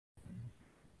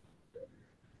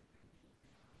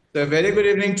So, very good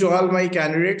evening to all my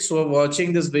candidates who are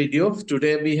watching this video.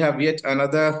 Today, we have yet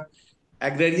another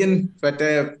agrarian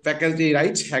faculty,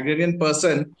 right? Agrarian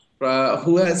person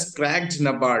who has cracked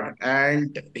Nabard,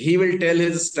 and he will tell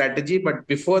his strategy. But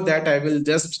before that, I will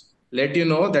just let you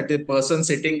know that the person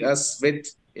sitting us with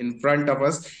in front of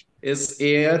us is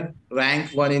air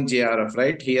rank one in JRF,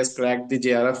 right? He has cracked the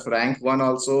JRF rank one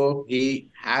also. He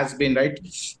has been right.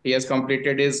 He has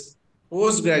completed his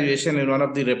post graduation in one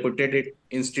of the reputed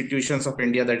institutions of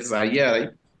India, that is IARI,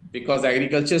 because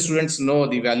agriculture students know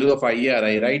the value of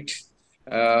IARI, right,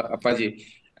 Appaji?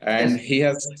 And Yes. he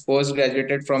has post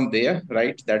graduated from there,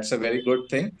 right? That's a very good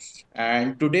thing.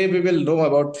 And today we will know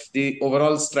about the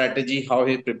overall strategy, how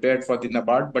he prepared for the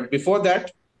Nabard. But before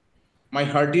that, my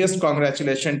heartiest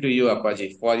congratulations to you,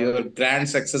 Appaji, for your grand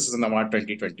success in Nabard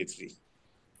 2023.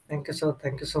 Thank you so.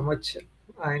 Thank you so much.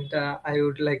 And I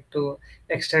would like to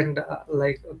extend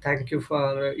thank you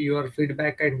for your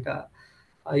feedback and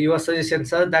your suggestions,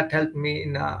 sir. That helped me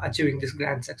in achieving this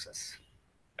grand success.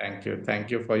 Thank you. Thank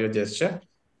you for your gesture.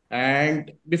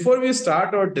 And before we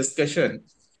start our discussion,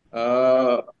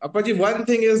 Apaji, one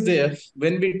thing is there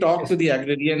when we talk to Yes. the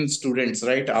agrarian students,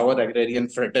 right, our agrarian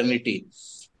fraternity,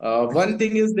 Yes. one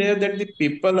thing is there that the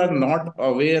people are not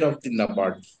aware of the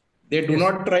NABARD. They do Yes.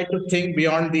 not try to think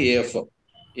beyond the AFO.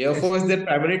 AFO Yes. is their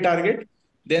primary target.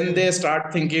 Then Mm. they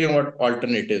start thinking about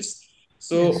alternatives. Yes.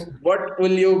 So, what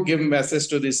will you give message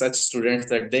to the such students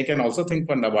that they can also think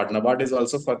for Nabard? Nabard is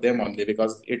also for them only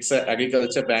because it's an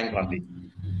agriculture bank only.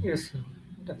 Yes, sir.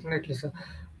 Definitely, sir.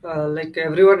 Like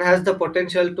everyone has the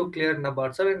potential to clear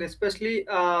Nabard, sir, and especially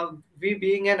we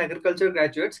being an agriculture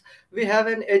graduates, we have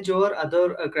an edge over other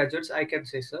graduates, I can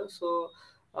say, sir. So,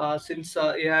 since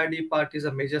ARD part is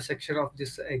a major section of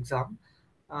this exam,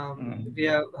 Mm.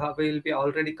 we will be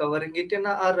already covering it in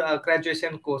our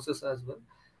graduation courses as well.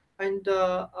 And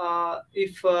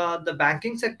if the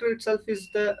banking sector itself is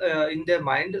in their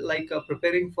mind, like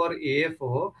preparing for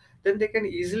AFO, then they can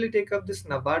easily take up this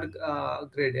Nabard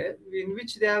grade, in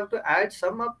which they have to add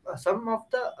some of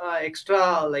the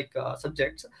extra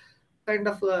subjects, kind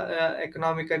of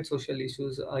economic and social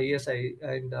issues, ESI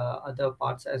and other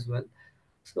parts as well.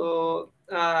 So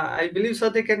I believe so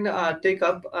they can take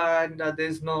up, and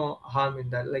there's no harm in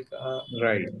that. Right,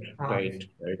 Uh, right,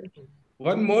 right.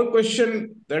 One more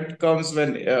question that comes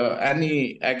when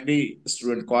any agri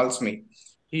student calls me.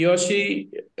 He or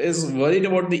she is worried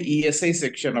about the ESI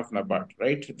section of NABARD,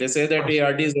 right? They say that uh,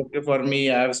 ARD is okay for me.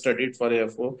 I have studied for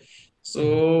AFO. mhm, So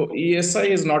ESI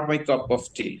is not my cup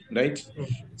of tea, right? mhm,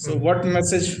 So what mhm.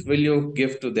 message will you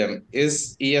give to them?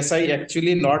 Is ESI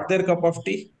actually not their cup of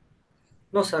tea?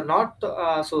 No, sir, not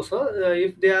so, sir.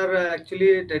 If they are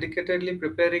actually dedicatedly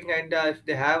preparing, and if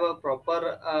they have a proper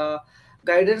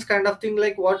guidance kind of thing,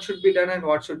 like what should be done and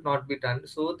what should not be done,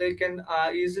 so they can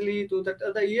easily do that.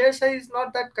 The ESI is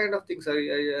not that kind of thing, sir.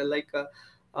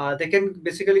 They can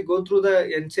basically go through the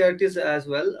NCRTs as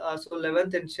well. So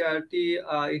 11th NCRT,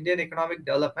 Indian Economic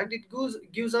Development, it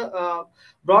gives a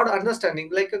broad understanding,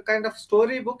 like a kind of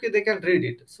storybook. They can read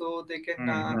it, so they can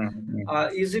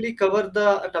easily cover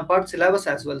the part syllabus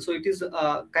as well. So it is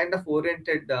a kind of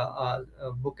oriented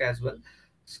book as well.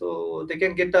 So they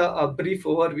can get a brief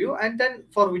overview, and then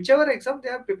for whichever exam they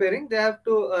are preparing, they have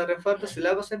to refer the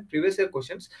syllabus and previous year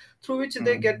questions, through which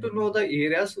they get to know the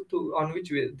areas on which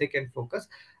they can focus.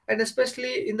 And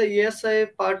especially in the ESI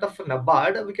part of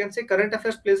Nabard, we can say current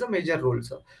affairs plays a major role.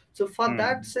 So for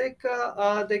that sake,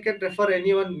 they can refer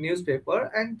any one newspaper,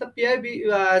 and the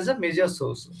PIB as a major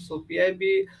source. So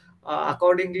PIB,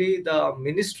 accordingly, the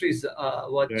ministries, Right.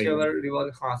 whatever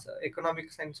revolve has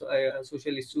economics and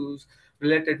social issues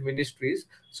related ministries,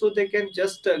 so they can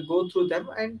just go through them,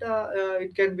 and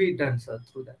it can be done, sir,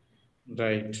 through that.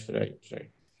 Right, right, right.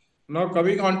 Now,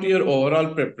 coming on to your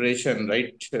overall preparation,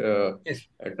 right? Yes.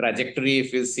 Trajectory,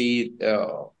 if you see,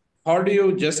 how do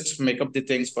you just make up the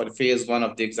things for phase one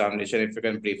of the examination? If you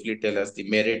can briefly tell us the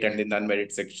merit and the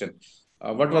non-merit section.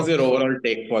 What was your Okay. overall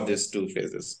take for these two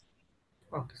phases?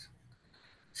 Okay.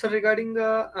 So regarding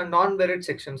a non-merit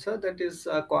section, sir, that is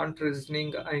quant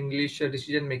reasoning, English,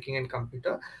 decision making, and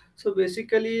computer. So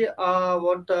basically,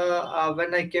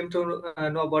 when I came to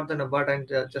know about the Nabard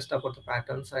and just about the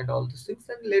patterns and all these things,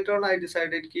 then later on I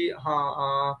decided ki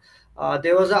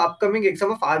there was an upcoming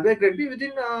exam of RBI Grade B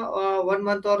within 1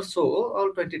 month or so,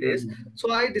 or 20 days. Mhm.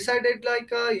 So I decided,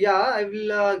 yeah, I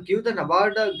will give the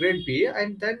Nabard Grade B,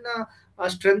 and then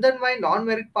strengthen my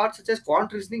non-merit parts such as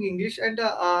quant reasoning, English, and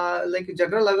like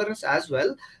general awareness as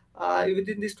well.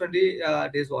 within these 20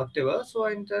 days whatever, so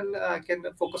and then I can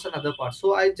focus on other parts.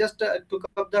 So I just took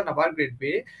up the Nabard grade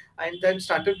way and then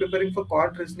started preparing for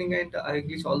quant reasoning and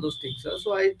English, all those things.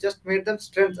 So I just made them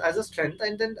strengths as a strength,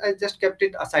 and then I just kept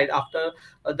it aside after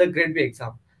the grade B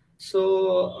exam.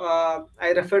 So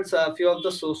I referred a few of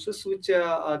the sources which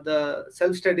the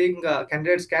self-studying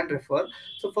candidates can refer.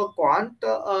 So for quant,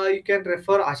 you can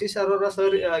refer Ashish Arora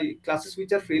sir classes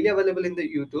which are freely available in the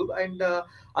YouTube, and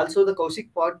also the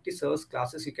Kaushik Potty sir's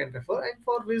classes you can refer. And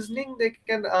for reasoning, they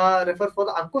can refer for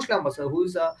the Ankush Lamba sir, who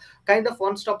is a kind of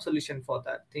one-stop solution for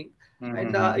that thing.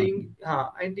 And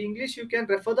English, you can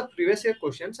refer the previous year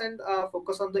questions and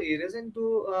focus on the areas, and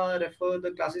to refer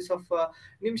the classes of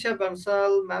Nimsha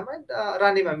Bansal ma'am and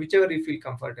Rani ma'am, whichever you feel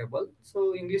comfortable.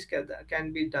 So English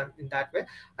can be done in that way.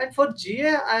 And for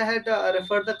GA, I had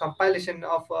referred the compilation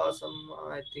of some,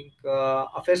 I think,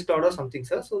 affairs cloud or something,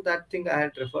 sir. So that thing I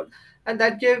had referred, and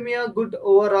that gave me a good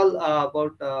overall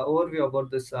about overview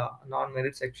about this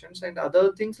non-merit sections and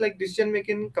other things like decision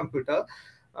making in computer.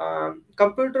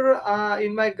 Computer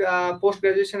in my post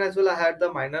graduation as well, I had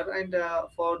the minor, and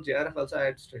for JRF also I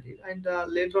had studied, and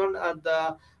later on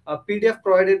the PDF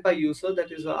provided by user, that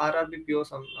is RRBPO,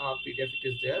 some PDF it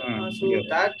is there. So Yes.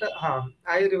 that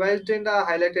I revised and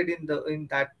highlighted in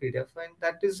that PDF, and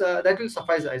that will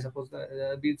suffice, I suppose.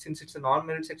 Since it's a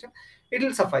non-merit section, it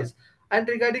will suffice. And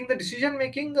regarding the decision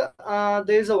making, there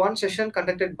is a one session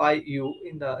conducted by you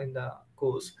in the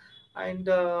course, and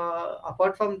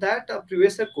apart from that,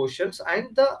 previous year questions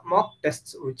and the mock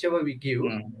tests whichever we give,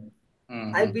 Mm.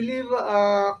 I Mhm. believe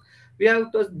we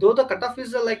have to, though the cutoff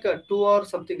is like a 2 or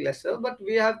something lesser, but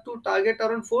we have to target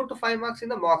around 4 to 5 marks in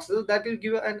the mocks. So that will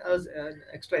give an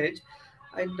extra edge,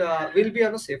 and will be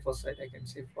on a safer side, I can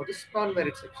say, for this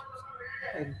non-merit sections.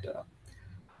 And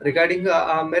regarding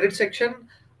merit section,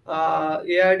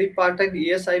 ARD part and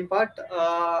ESI part,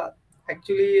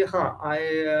 actually,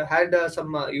 I had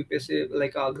some UPSC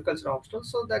like agriculture optional,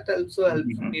 so that also helped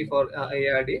me Mhm. for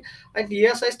ARD. And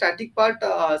ESI static part,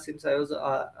 since I was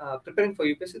preparing for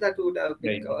UPSC, that would have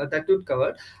been Right. that would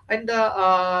covered. And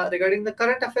regarding the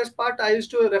current affairs part, I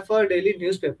used to refer daily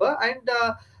newspaper, and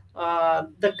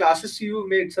the classes you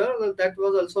made, sir, that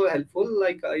was also helpful.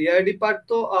 Like AID part,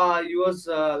 though, yours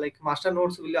like master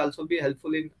notes will also be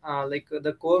helpful in like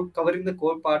the core, covering the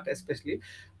core part especially,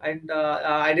 and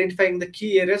identifying the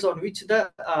key areas on which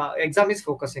the exam is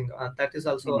focusing. That is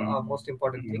also a Mhm. most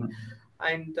important thing. Mhm.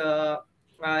 And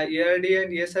ERD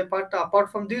and ESI part,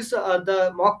 apart from this,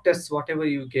 the mock tests, whatever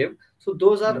you gave, so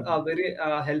those are Mhm. very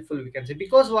helpful, we can say,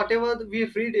 because whatever we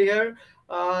read here,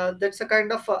 that's a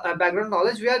kind of background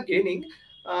knowledge we are gaining.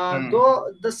 Mhm.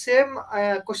 Though the same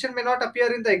question may not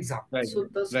appear in the exam, Right. so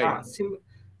Right.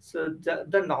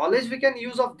 the knowledge we can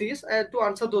use of these to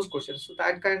answer those questions. So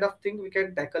that kind of thing we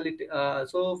can tackle it.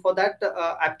 So for that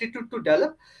aptitude to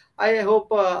develop, I hope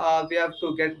we have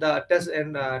to get the test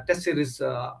and test series,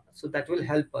 so that will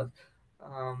help us.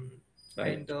 Um,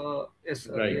 Right. and yes,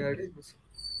 Right. yeah,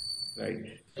 Right.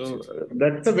 that's So it.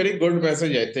 that's a very good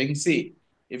message, I think. See,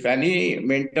 if any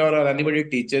mentor or anybody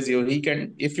teaches you, he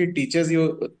can, if he teaches you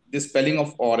the spelling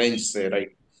of orange, say, right?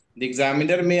 The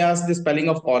examiner may ask the spelling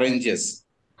of oranges.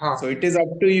 Huh. So it is up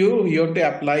to you. You have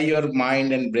to apply your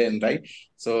mind and brain, right?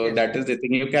 So Yes. that is the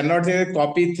thing. You cannot say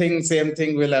copy thing, same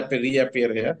thing will appear,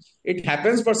 reappear here. It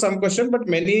happens for some question, but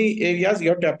many areas you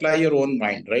have to apply your own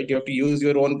mind, right? You have to use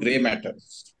your own gray matter.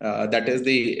 That is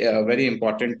the very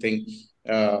important thing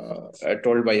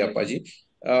told by Appaji.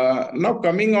 Now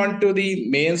coming on to the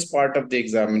mains part of the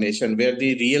examination, where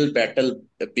the real battle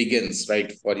begins,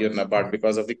 right, for your Nabard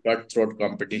because of the cutthroat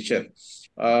competition.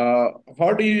 Uh,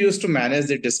 how do you used to manage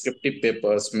the descriptive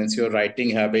papers? Means your writing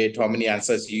habit, how many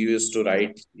answers you used to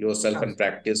write yourself Huh. and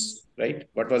practice, right?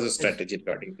 What was the Yes. strategy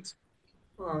regarding this?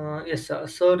 Yes, sir.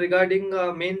 So regarding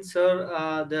main,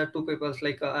 sir, there are two papers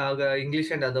like English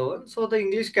and other one. So the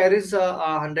English carries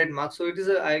 100 marks. So it is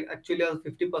actually a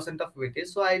 50% of weightage.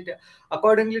 So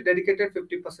accordingly dedicated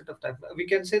 50% of time. We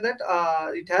can say that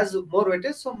it has more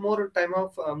weightage. So more time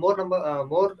of more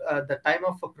the time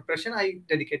of preparation I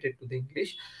dedicated to the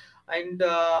English. And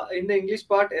in the English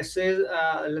part, essay,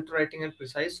 letter writing and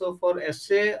precise. So for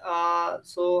essay,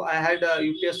 so I had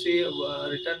UPSC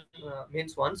written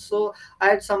means once. So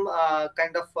I had some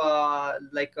kind of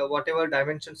like whatever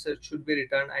dimensions it should be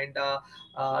written, and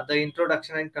the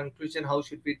introduction and conclusion, how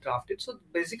should we draft it. So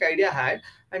basic idea I had,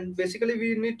 and basically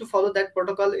we need to follow that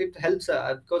protocol. It helps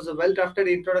because a well drafted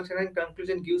introduction and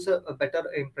conclusion gives a better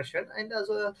impression, and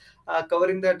also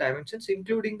covering the dimensions,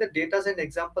 including the data and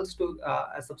examples to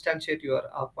substantiate your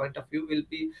point of view, will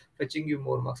be fetching you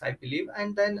more marks, I believe.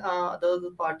 And then the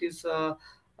other part is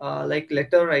like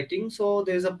letter writing. So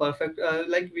there is a perfect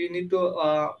like we need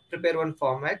to prepare one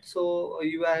format. So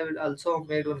you have also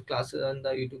made one class on the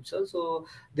YouTube, sir. So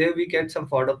there we get some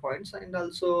further points, and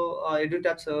also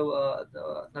EduTab, sir,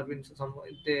 the Naveen, some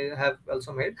they have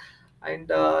also made. And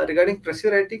regarding pressure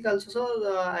writing also, so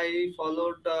I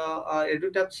followed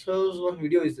EduTab sir's one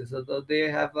video is this. So they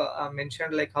have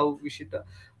mentioned like how we should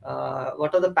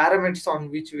what are the parameters on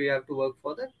which we have to work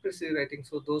for that pressure writing.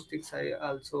 So those things I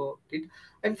also did.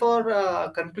 And for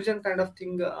conclusion kind of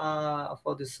thing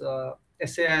for this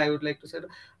essay, I would like to say,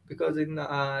 because in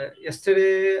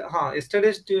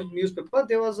yesterday's newspaper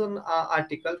there was an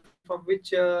article from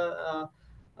which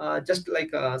just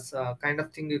like kind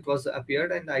of thing it was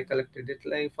appeared, and I collected it.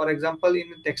 Like for example,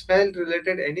 in textile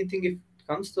related anything if it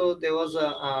comes, so there was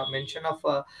a mention of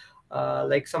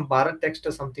like some Bharat text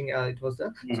or something. It was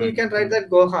there, so you can write Mhm. that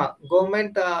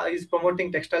government is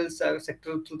promoting textiles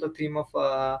sector through the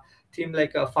theme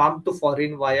like farm to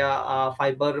foreign via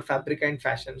fiber, fabric, and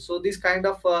fashion. So these kind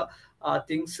of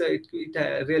things it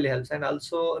really helps. And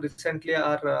also recently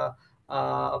our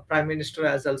prime minister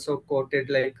has also quoted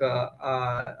like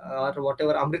or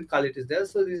whatever Amrit Kal it is there.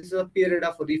 So this is a period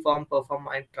of reform, perform,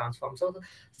 and transform. So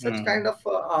such kind Mhm.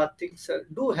 of things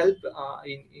do help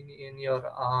in your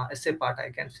essay part, I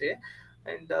can say.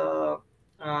 And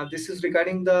this is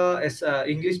regarding the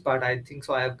English part, I think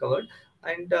so I have covered.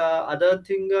 And other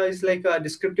thing is like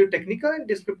descriptive technical and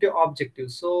descriptive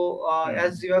objective. So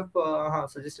as Mhm. you have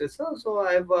suggested, so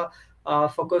I have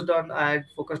I had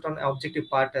focused on objective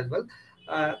part as well.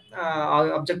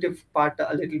 Objective part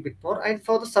a little bit more. And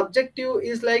for the subjective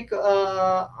is like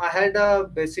I had a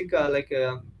basic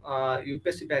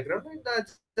UPSC background, and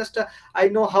just I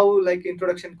know how like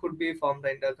introduction could be formed,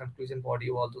 and conclusion body,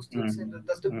 all those things. And Mhm.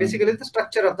 that's basically the Mhm.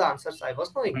 structure of the answers I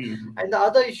was knowing. Mhm. And the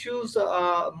other issues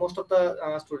most of the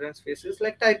students face is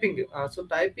like typing. So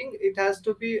typing, it has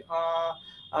to be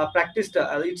practiced.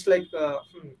 It's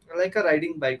like a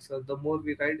riding bike. So the more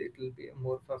we ride, it will be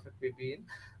more perfect we be in.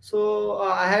 So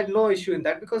I had no issue in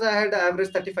that, because I had average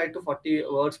 35 to 40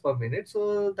 words per minute.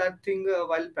 So that thing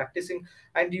while practicing.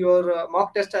 And your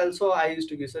mock test also I used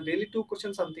to give. So daily two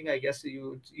questions something, I guess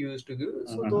you used to give.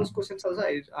 So those Mhm. questions also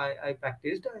I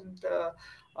practiced. And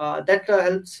that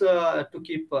helps to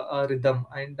keep rhythm.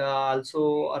 And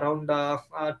also around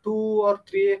two or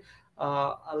three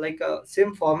like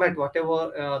same format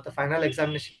whatever the final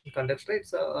examination conducts, right?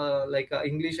 So like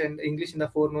English in the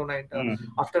forenoon and Mhm.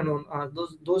 afternoon,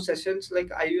 those sessions,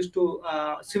 like I used to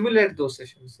simulate those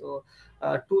sessions. So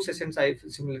two sessions I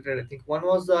simulated. I think one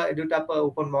was EduTap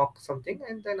open mock something,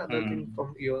 and then other thing Mhm.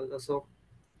 from yours. So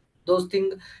those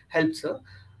things helps.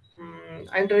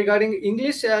 And regarding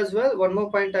English as well, one more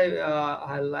point I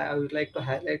would like to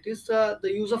highlight is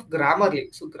the use of Grammarly.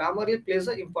 So Grammarly plays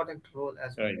an important role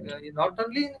as well, Right. not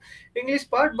only in English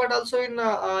part but also in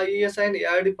ESI and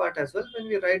ARD part as well. When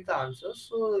we write the answers,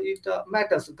 so it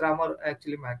matters. Grammar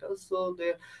actually matters. So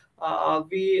there.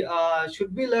 We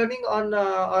should be learning on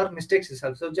our mistakes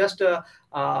itself. So just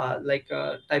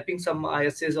typing some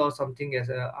ISS or something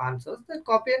as answers, then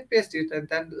copy and paste it, and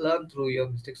then learn through your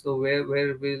mistakes. So where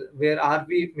are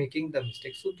we making the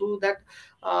mistakes? So through that,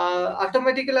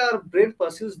 automatically our brain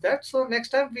pursues that. So next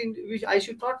time I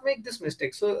should not make this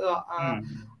mistake. So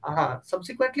Mhm.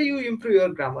 subsequently you improve your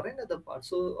grammar and other parts.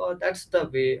 So that's the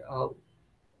way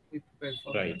we prepare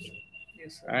for Right. this.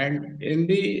 Yes, sir. And in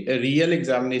the real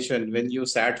examination, when you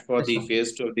sat for Yes, the sir.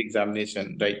 phase two of the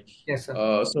examination, right? Yes, sir.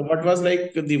 So what was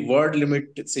like the word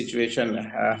limit situation?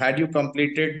 Had you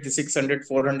completed the 600,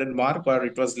 400 mark, or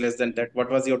it was less than that?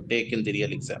 What was your take in the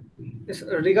real exam? Yes,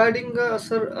 regarding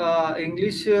sir,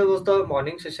 English was the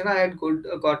morning session. I had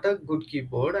got a good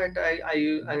keyboard, and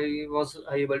I was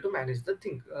able to manage the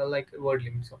thing like word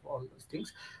limits of all those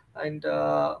things. And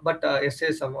but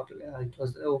essay somewhat it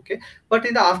was okay. But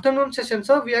in the afternoon session,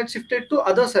 sir, we had shifted to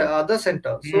other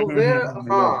center. So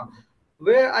Right.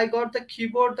 where I got the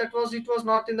keyboard, it was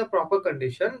not in the proper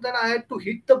condition. Then I had to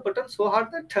hit the button so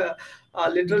hard that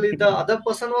literally the other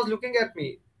person was looking at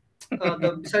me,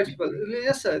 the beside people.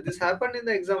 Yes, sir, this happened in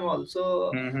the exam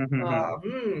also.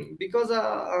 Because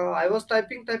I was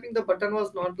typing, the button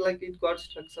was not like it got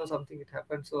stuck or something. It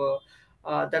happened. So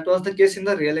that was the case in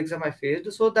the real exam I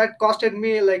faced. So that costed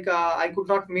me like I could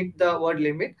not meet the word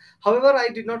limit. However, I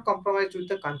did not compromise with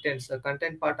the contents. The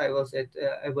content part I was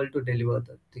able to deliver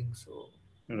the thing. So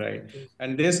I Right. think.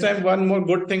 And this time, one more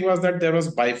good thing was that there was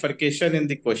bifurcation in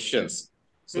the questions.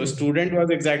 So Hmm. student was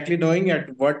exactly knowing at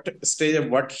what stage of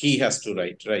what he has to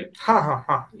write, right? Ha ha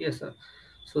ha. Yes, sir.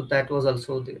 So that was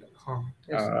also there. Huh.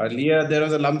 Yes, sir. Earlier, there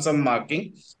was a lump sum marking.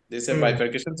 They say Hmm.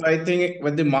 bifurcation. So I think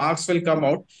when the marks will come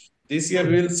out, This year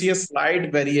we will see a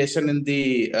slight variation in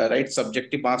the right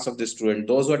subjective marks of the student.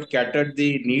 Those who had catered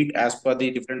the need as per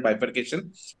the different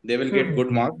bifurcation, they will get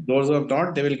good marks. Those who have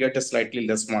not, they will get a slightly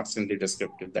less marks in the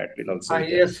descriptive. That will also be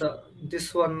there. Yes,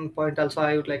 this one point also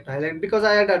I would like to highlight because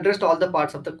I had addressed all the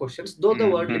parts of the questions, though the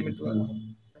word limit were.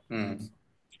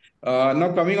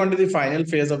 Now coming on to the final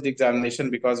phase of the examination,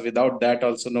 because without that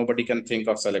also nobody can think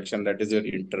of selection. That is your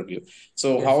interview.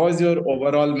 So Yes, how sir. was your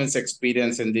overall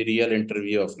experience in the real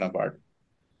interview of Nabard?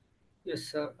 Yes,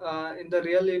 sir. In the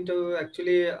real interview,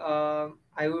 actually,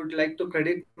 I would like to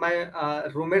credit my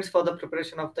roommates for the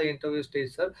preparation of the interview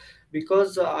stage, sir,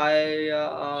 because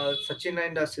Sachin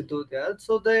and Sidhu there.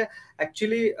 So they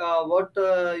actually what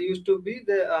used to be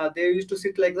they used to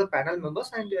sit like the panel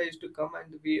members, and they used to come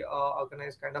and we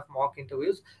organize kind of mock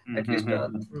interviews, at least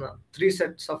three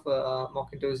sets of mock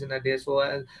interviews in a day.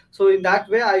 So so in that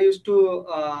way, I used to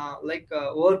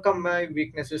overcome my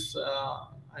weaknesses.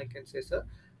 I can say, sir,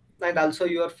 and also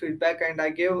your feedback, and I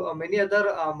gave many other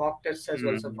mock tests as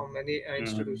well, so from many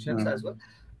institutions as well.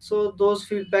 So those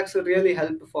feedbacks really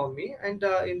helped for me, and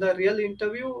in the real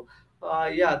interview,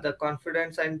 yeah, the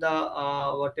confidence and the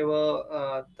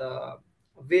whatever the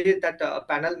way that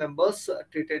panel members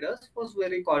treated us was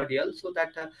very cordial, so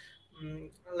that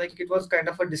like it was kind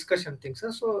of a discussion thing,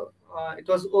 sir. So it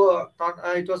was not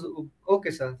it was okay,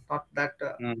 sir, not that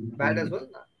bad as well.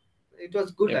 It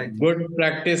was good, Yeah, I think. good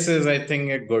practice is, I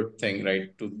think, a good thing, right?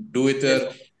 To do with Yes, your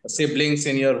sir. siblings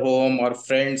in your home or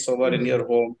friends over in Mhm. your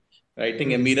home,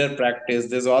 writing a Mhm. mirror practice.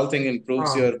 This all thing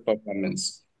improves Ah, your performance,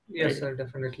 yes, right? sir,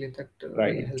 definitely. That really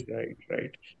Right, helped. right,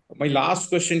 right. My last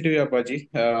question to you, Apaji.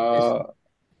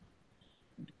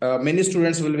 Yes, Many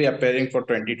students will be appearing for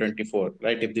 2024,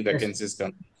 right? If the yes, vacancies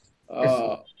come. yes,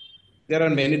 Uh, there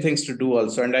are many things to do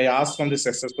also. And I asked from the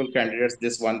successful candidates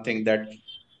this one thing, that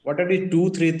what are the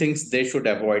two, three things they should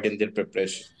avoid in their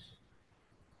preparation?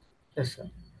 yes, sir.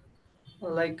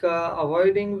 Like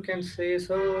avoiding, we can say,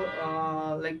 so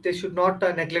like they should not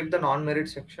neglect the non-merit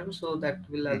section, so that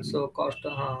will also Mhm. cost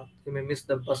you may miss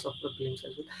the bus of the films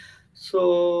as well. So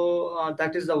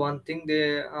that is the one thing,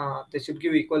 they should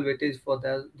give equal weightage for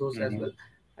those as well. Mhm.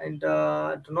 And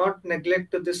do not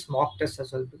neglect this mock test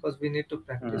as well, because we need to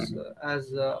practice, Mhm.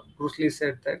 as Bruce Lee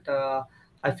said that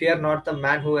I fear not the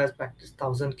man who has practiced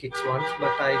 1,000 kicks once,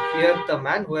 but I fear the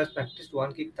man who has practiced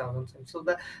one kick 1,000 times. So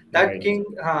that Right. king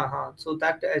so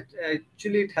that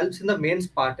actually it helps in the mains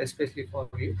part, especially for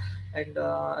you. And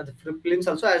the prelims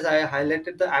also, as I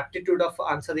highlighted, the aptitude of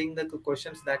answering the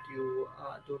questions that you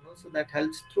don't know, so that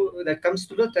helps through, that comes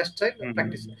to the test side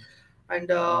practice. Mhm. And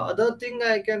other thing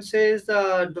I can say is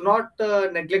do not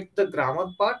neglect the grammar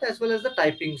part as well as the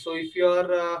typing. So if you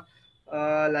are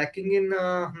lacking in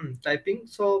typing,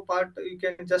 so part you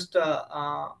can just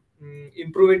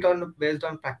improve it on based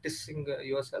on practicing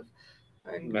yourself.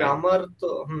 And Right.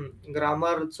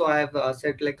 grammar, so I have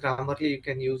said like grammarly you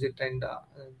can use it and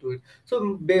do it.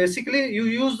 So basically you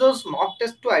use those mock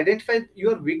tests to identify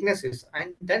your weaknesses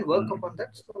and then work upon Mhm.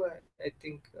 that. So I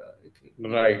think it will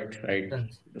be Right, right. done.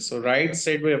 So right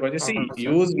said by Apache. See,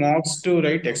 Sir. use marks to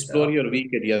right And explore your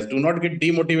weak areas. Do not get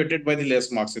demotivated by the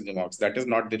less marks in the marks. That is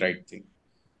not the right thing.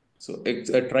 So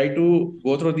try to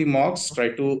go through the mocks, try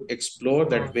to explore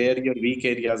that where your weak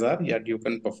areas are, yet you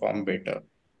can perform better,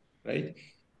 right?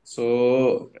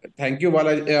 So thank you,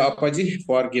 Appaji,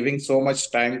 for giving so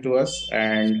much time to us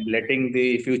and letting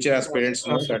the future aspirants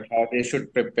know sir. that how they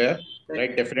should prepare. Thank-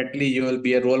 Right, definitely you will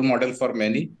be a role model for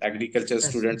many agriculture Yes, sir.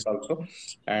 students also,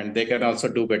 and they can also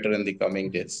do better in the coming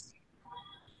days.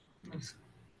 Yes.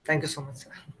 Thank you so much,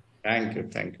 sir. Thank you,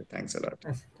 thank you, thanks a lot.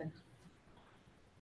 Yes, thank you.